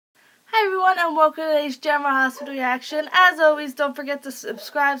everyone, and welcome to today's General Hospital reaction. As always, don't forget to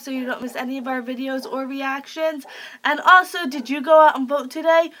subscribe so you don't miss any of our videos or reactions. And also, did you go out and vote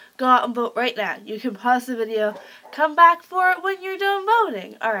today? Go out and vote right now. You can pause the video, come back for it when you're done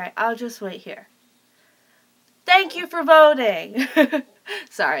voting. Alright, I'll just wait here. Thank you for voting!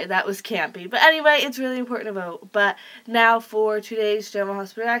 Sorry, that was campy. But anyway, it's really important to vote. But now for today's General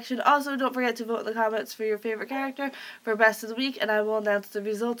Hospital reaction. Also, don't forget to vote in the comments for your favorite character for Best of the Week. And I will announce the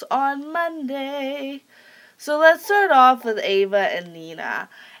results on Monday. So let's start off with Ava and Nina.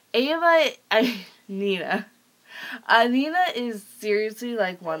 Nina is seriously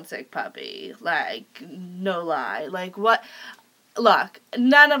like one sick puppy. Like, no lie. Like, what? Look,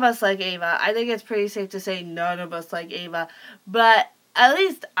 none of us like Ava. I think it's pretty safe to say none of us like Ava. But at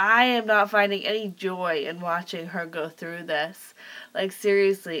least I am not finding any joy in watching her go through this. Like,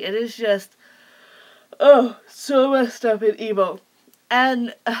 seriously, it is just, oh, so messed up and evil.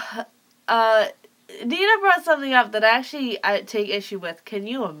 And, Nina brought something up that I take issue with. Can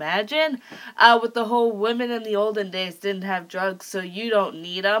you imagine? With the whole women in the olden days didn't have drugs, so you don't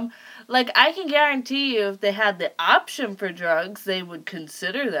need them. Like, I can guarantee you if they had the option for drugs, they would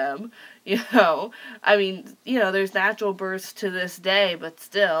consider them. You know? I mean, you know, there's natural births to this day, but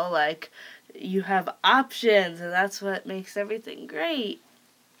still, like, you have options, and that's what makes everything great.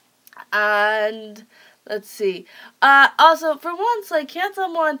 And, let's see. Also, for once, like, can't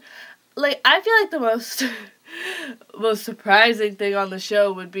someone... Like, I feel like the most surprising thing on the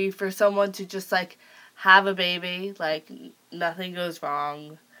show would be for someone to just, like, have a baby, like, nothing goes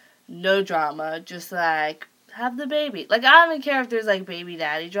wrong, no drama, just, like, have the baby. Like, I don't even care if there's, like, baby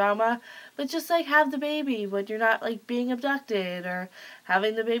daddy drama, but just, like, have the baby when you're not, like, being abducted, or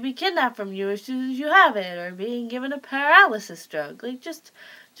having the baby kidnapped from you as soon as you have it, or being given a paralysis drug. Like, just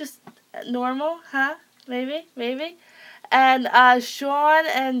normal, huh? Maybe? And, Sean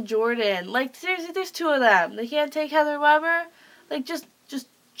and Jordan, like, seriously, there's two of them. They can't take Heather Weber. Like, just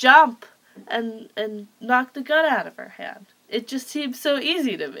jump and knock the gun out of her hand. It just seems so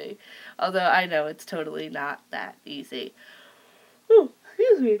easy to me. Although, I know it's totally not that easy. Oh,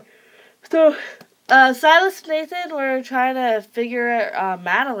 excuse me. So, Silas and Nathan were trying to figure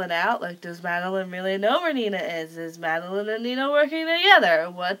Madeline out. Like, does Madeline really know where Nina is? Is Madeline and Nina working together?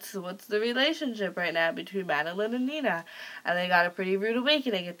 What's the relationship right now between Madeline and Nina? And they got a pretty rude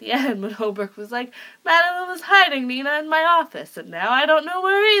awakening at the end when Holbrook was like, Madeline was hiding Nina in my office, and now I don't know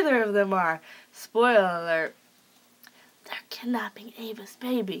where either of them are. Spoiler alert. They're kidnapping Ava's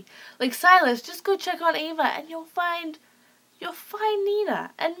baby. Like, Silas, just go check on Ava, and you'll find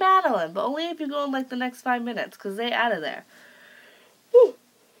Nina and Madeline, but only if you go in, like, the next 5 minutes, because they out of there. Whew.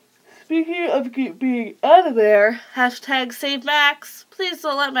 Speaking of being out of there, hashtag save Max. Please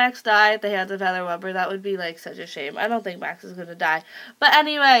don't let Max die at the hands of Heather Weber. That would be, like, such a shame. I don't think Max is going to die. But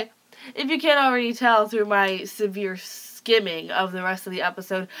anyway, if you can't already tell through my severe skimming of the rest of the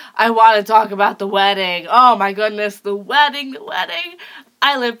episode, I want to talk about the wedding. Oh my goodness, the wedding.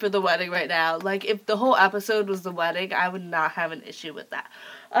 I live for the wedding right now. Like, if the whole episode was the wedding, I would not have an issue with that.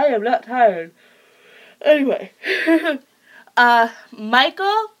 I am not tired. Anyway.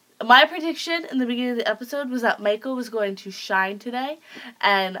 Michael, my prediction in the beginning of the episode was that Michael was going to shine today.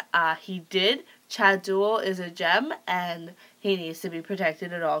 And, he did. Chad Duell is a gem, and he needs to be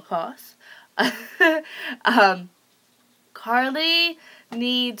protected at all costs. CARLY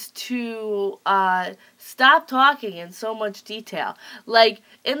needs to stop talking in so much detail. Like,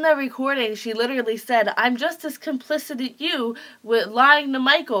 in the recording, she literally said, I'm just as complicit as you with lying to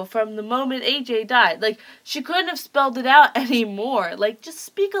Michael from the moment AJ died. Like, she couldn't have spelled it out anymore. Like, just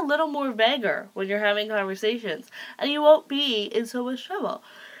speak a little more vaguer when you're having conversations, and you won't be in so much trouble.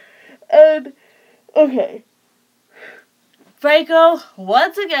 And, okay. Franco,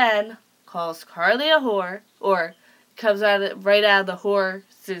 once again, calls CARLY a whore, or comes right out of the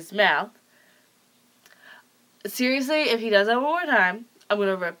horse's mouth. Seriously, if he does that one more time, I'm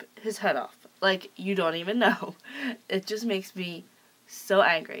gonna rip his head off. Like, you don't even know. It just makes me so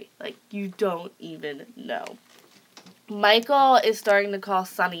angry. Like, you don't even know. Michael is starting to call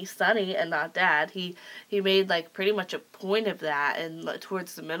Sonny Sonny and not Dad. He made, like, pretty much a point of that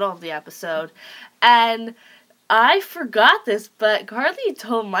towards the middle of the episode. And I forgot this, but CARLY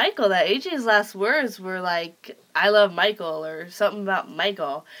told Michael that AJ's last words were like, I love Michael, or something about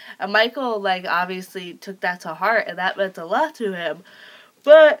Michael. And Michael, like, obviously took that to heart, and that meant a lot to him.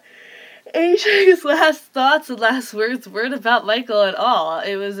 But AJ's last thoughts and last words weren't about Michael at all.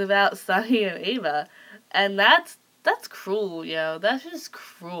 It was about Sonny and Ava. And that's cruel, yo. That's just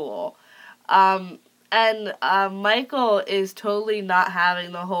cruel. And Michael is totally not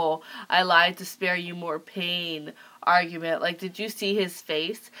having the whole, I lied to spare you more pain argument. Like, did you see his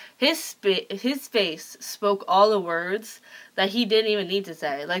face? His face spoke all the words that he didn't even need to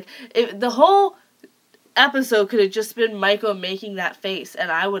say. Like, the whole episode could have just been Michael making that face,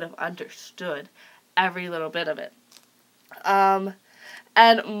 and I would have understood every little bit of it.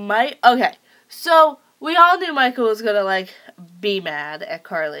 Okay, so we all knew Michael was gonna, like, be mad at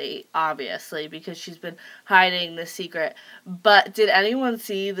CARLY, obviously, because she's been hiding the secret. But did anyone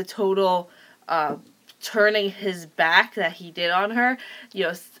see the total, turning his back that he did on her?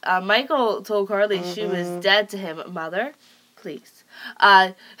 You know, Michael told CARLY she was dead to him. Mother, please.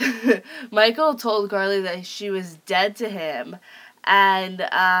 Michael told CARLY that she was dead to him, and,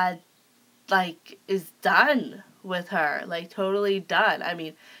 like, is done with her. Like, totally done. I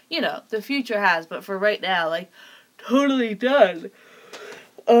mean, you know, the future has, but for right now, like, totally done.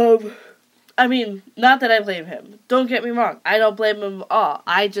 I mean, not that I blame him. Don't get me wrong. I don't blame him at all.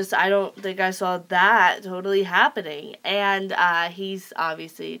 I don't think I saw that totally happening. And, he's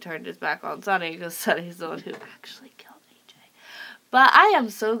obviously turned his back on Sonny, because Sonny's the one who actually killed AJ. But I am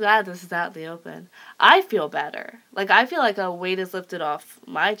so glad this is out in the open. I feel better. Like, I feel like a weight is lifted off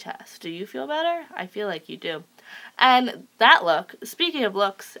my chest. Do you feel better? I feel like you do. And that look, speaking of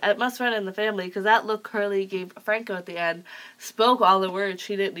looks, it must run in the family, because that look CARLY gave Franco at the end spoke all the words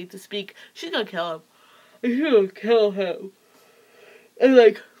she didn't need to speak. She's gonna kill him. She's gonna kill him. And,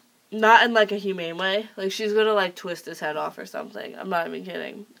 like, not in, like, a humane way. Like, she's gonna, like, twist his head off or something. I'm not even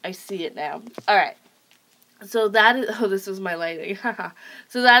kidding. I see it now. Alright. So that is, oh, this is my lighting.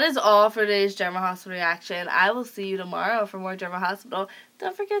 So that is all for today's General Hospital reaction. I will see you tomorrow for more General Hospital.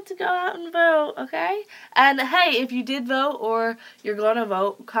 Don't forget to go out and vote, okay? And hey, if you did vote or you're going to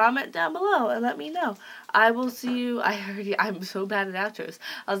vote, comment down below and let me know. I will see you, I'm so bad at outros.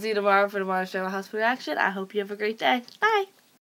 I'll see you tomorrow for tomorrow's General Hospital reaction. I hope you have a great day. Bye!